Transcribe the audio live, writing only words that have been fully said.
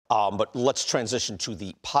But let's transition to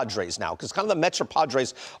the Padres now, because kind of the Mets or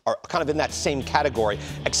Padres are kind of in that same category,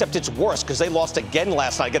 except it's worse because they lost again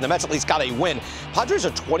last night. Again, the Mets at least got a win. Padres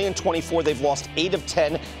are 20-24. They've lost 8 of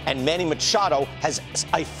 10, and Manny Machado has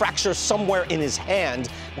a fracture somewhere in his hand.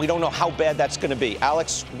 We don't know how bad that's going to be.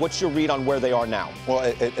 Alex, what's your read on where they are now?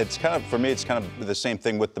 Well, it's kind of, for me, it's kind of the same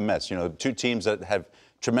thing with the Mets. You know, two teams that have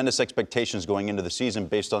tremendous expectations going into the season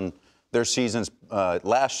based on their seasons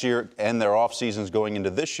last year and their off seasons going into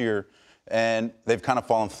this year, and they've kind of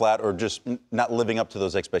fallen flat or just not living up to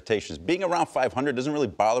those expectations. Being around 500 doesn't really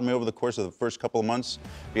bother me over the course of the first couple of months,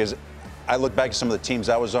 because I look back at some of the teams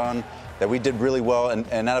I was on that we did really well,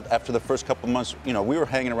 and after the first couple of months, you know, we were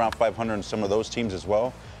hanging around 500 in some of those teams as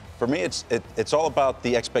well. For me, it's all about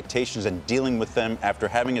the expectations and dealing with them after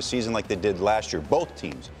having a season like they did last year, both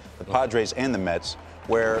teams, the Padres and the Mets,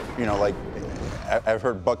 where, you know, like I've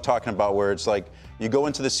heard Buck talking about, where it's like you go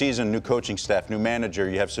into the season, new coaching staff, new manager,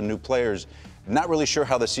 you have some new players, not really sure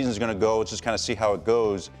how the season's going to go, just kind of see how it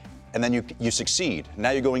goes, and then you succeed.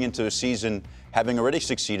 Now you're going into a season having already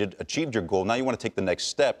succeeded, achieved your goal. Now you want to take the next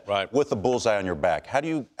step with a bullseye on your back. How do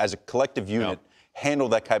you, as a collective unit, handle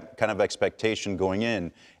that kind of expectation going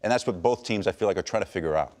in? And that's what both teams, I feel like, are trying to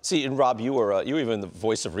figure out. See, and Rob, you were even the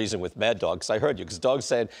voice of reason with Mad Dog, because I heard you. Because Doug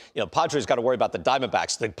said, you know, Padres got to worry about the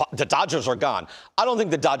Diamondbacks. The Dodgers are gone. I don't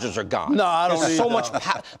think the Dodgers are gone. No, I don't.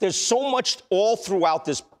 There's so much all throughout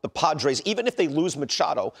the Padres. Even if they lose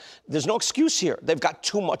Machado, there's no excuse here. They've got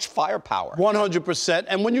too much firepower. 100%.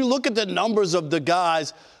 And when you look at the numbers of the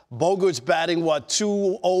guys, Bogart's batting, what,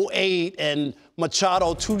 208, and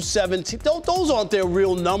Machado 217. Those aren't their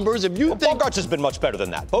real numbers. If you think Bogart's has been much better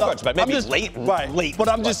than that. Bogart's been maybe late. But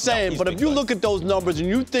I'm just saying, but if you look at those numbers and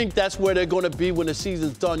you think that's where they're going to be when the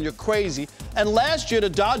season's done, you're crazy. And last year, the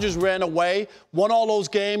Dodgers ran away, won all those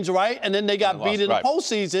games, right? And then they got beat in the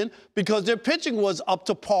postseason because their pitching was up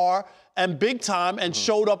to par and big time and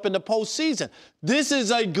showed up in the postseason. This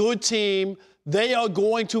is a good team. They are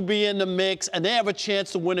going to be in the mix, and they have a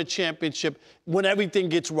chance to win a championship when everything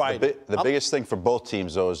gets right. The biggest thing for both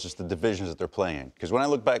teams, though, is just the divisions that they're playing in. Because when I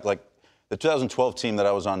look back, like the 2012 team that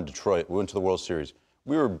I was on in Detroit, we went to the World Series.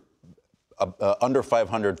 We were under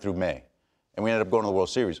 500 through May, and we ended up going to the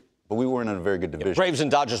World Series. But we weren't in a very good division. Braves and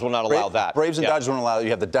Dodgers will not allow that. Braves and Dodgers won't allow it. You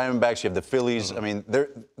have the Diamondbacks, you have the Phillies. I mean,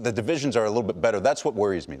 the divisions are a little bit better. That's what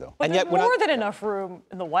worries me, though. But and there's more than enough room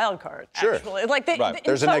in the wild card, actually. Like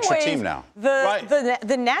There's an extra team now.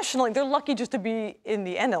 The National League, they're lucky just to be in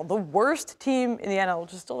the NL. The worst team in the NL,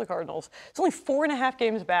 which is still the Cardinals, it's only 4.5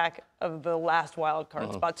 games back of the last wild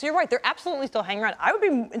card spot. So you're right, they're absolutely still hanging around. I would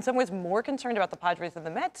be, in some ways, more concerned about the Padres than the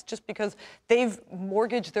Mets, just because they've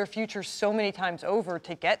mortgaged their future so many times over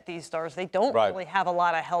to get these stars. They don't really have a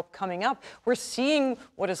lot of help coming up. We're seeing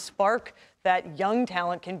what a spark that young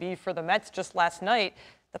talent can be for the Mets just last night.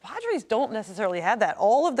 The Padres don't necessarily have that.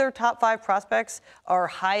 All of their top 5 prospects are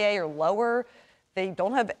high A or lower. They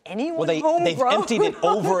don't have anyone homegrown. They've emptied it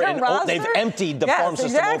over and over. They've emptied the farm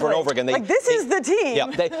system over and over again. This is the team.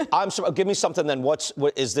 Yeah, give me something then. What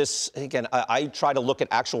is this? Again, I try to look at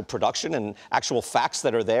actual production and actual facts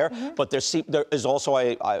that are there. But there is also,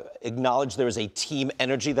 I acknowledge there is a team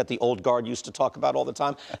energy that the old guard used to talk about all the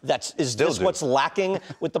time. Is this what's lacking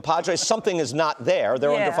with the Padres? Something is not there.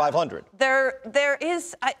 They're under 500. There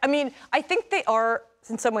is. I mean, I think they are,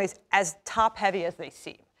 in some ways, as top-heavy as they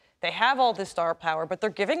seem. They have all this star power, but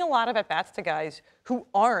they're giving a lot of at-bats to guys who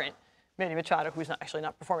aren't Manny Machado, who's actually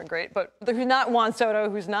not performing great, but who's not Juan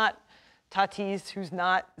Soto, who's not Tatis, who's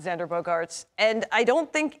not Xander Bogaerts. And I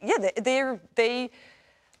don't think, it's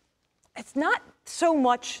not so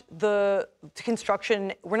much the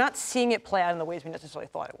construction. We're not seeing it play out in the ways we necessarily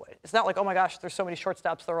thought it would. It's not like, oh my gosh, there's so many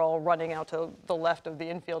shortstops, they're all running out to the left of the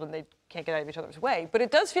infield and they can't get out of each other's way. But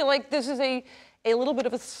it does feel like this is a little bit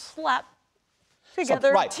of a slap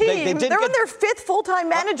together team. They're on their 5th full-time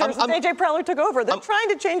manager since A.J. Preller took over. They're trying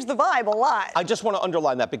to change the vibe a lot. I just want to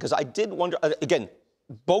underline that because I did wonder, again,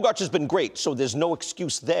 Bogaerts has been great, so there's no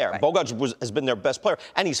excuse there. Bogaerts has been their best player,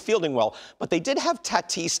 and he's fielding well. But they did have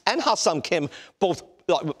Tatis and Ha-Seong Kim both.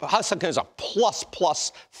 Ha-Seong Kim is a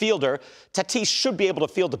plus fielder. Tatis should be able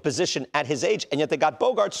to field the position at his age, and yet they got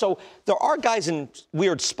Bogaerts. So there are guys in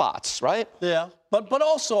weird spots, right? Yeah, but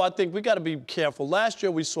also I think we got to be careful. Last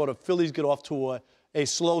year we saw the Phillies get off to a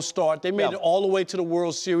slow start. They made it all the way to the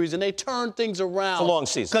World Series, and they turned things around. It's a long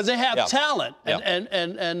season. Because they have talent.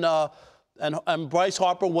 And Bryce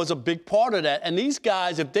Harper was a big part of that. And these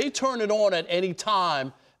guys, if they turn it on at any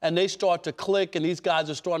time and they start to click and these guys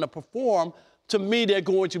are starting to perform, I'm to me, they're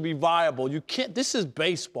going to be viable. You can't. This is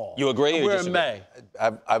baseball. You agree? And we're in May.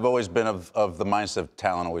 I've always been of the mindset of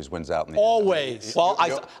talent always wins out in the end. Always. Well,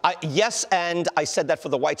 yes, and I said that for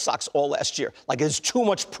the White Sox all last year. Like, there's too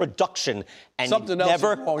much production, and something else is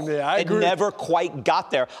wrong there. I agree. It never quite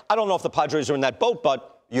got there. I don't know if the Padres are in that boat,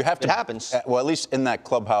 but it happens. Happens. Well, at least in that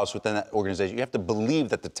clubhouse, within that organization, you have to believe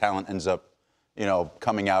that the talent ends up,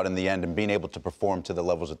 coming out in the end and being able to perform to the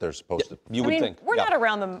levels that they're supposed to. You would think. We're not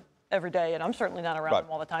around them every day, and I'm certainly not around them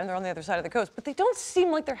all the time. They're on the other side of the coast, but they don't seem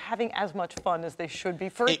like they're having as much fun as they should be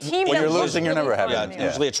for a team. When you're losing, you're never having. Yeah,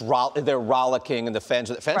 usually they're rollicking, and the fans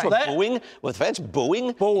were booing. With fans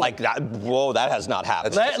booing like that. Whoa, that has not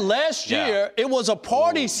happened. Last year, it was a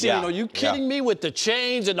party scene. Are you kidding me? With the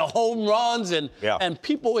chains and the home runs, and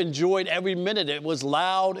people enjoyed every minute. It was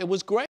loud. It was great.